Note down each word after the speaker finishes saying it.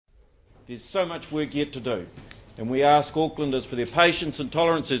There's so much work yet to do. And we ask Aucklanders for their patience and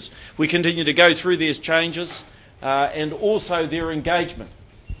tolerance as we continue to go through these changes and also their engagement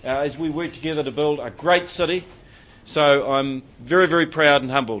as we work together to build a great city. So I'm very, very proud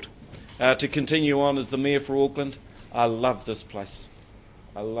and humbled to continue on as the Mayor for Auckland. I love this place.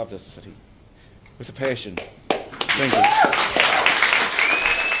 I love this city with a passion. Thank you.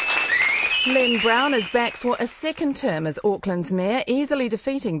 Len Brown is back for a second term as Auckland's mayor, easily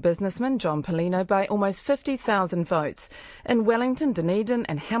defeating businessman John Pollino by almost 50,000 votes. In Wellington, Dunedin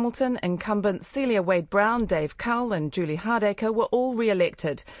and Hamilton, incumbents Celia Wade-Brown, Dave Cull and Julie Hardacre were all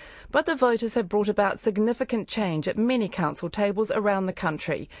re-elected. But the voters have brought about significant change at many council tables around the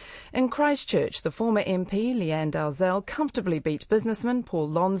country. In Christchurch, the former MP Leanne Dalzell comfortably beat businessman Paul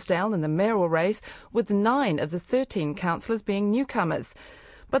Lonsdale in the mayoral race, with 9 of the 13 councillors being newcomers.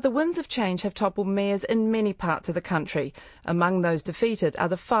 But the winds of change have toppled mayors in many parts of the country. Among those defeated are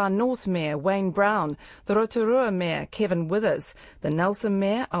the Far North Mayor Wayne Brown, the Rotorua Mayor Kevin Withers, the Nelson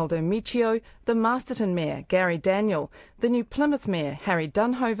Mayor Aldo Michio, the Masterton Mayor Gary Daniel, the New Plymouth Mayor Harry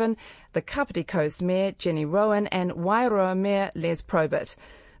Dunhoven, the Kapiti Coast Mayor Jenny Rowan and Wairoa Mayor Les Probert.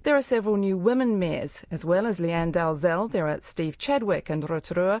 There are several new women mayors. As well as Leanne Dalzell, there are Steve Chadwick in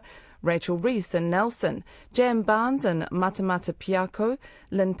Rotorua, Rachel Rees in Nelson, Jan Barnes in Matamata Piako,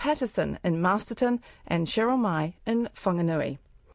 Lynn Patterson in Masterton and Cheryl Mai in Whanganui.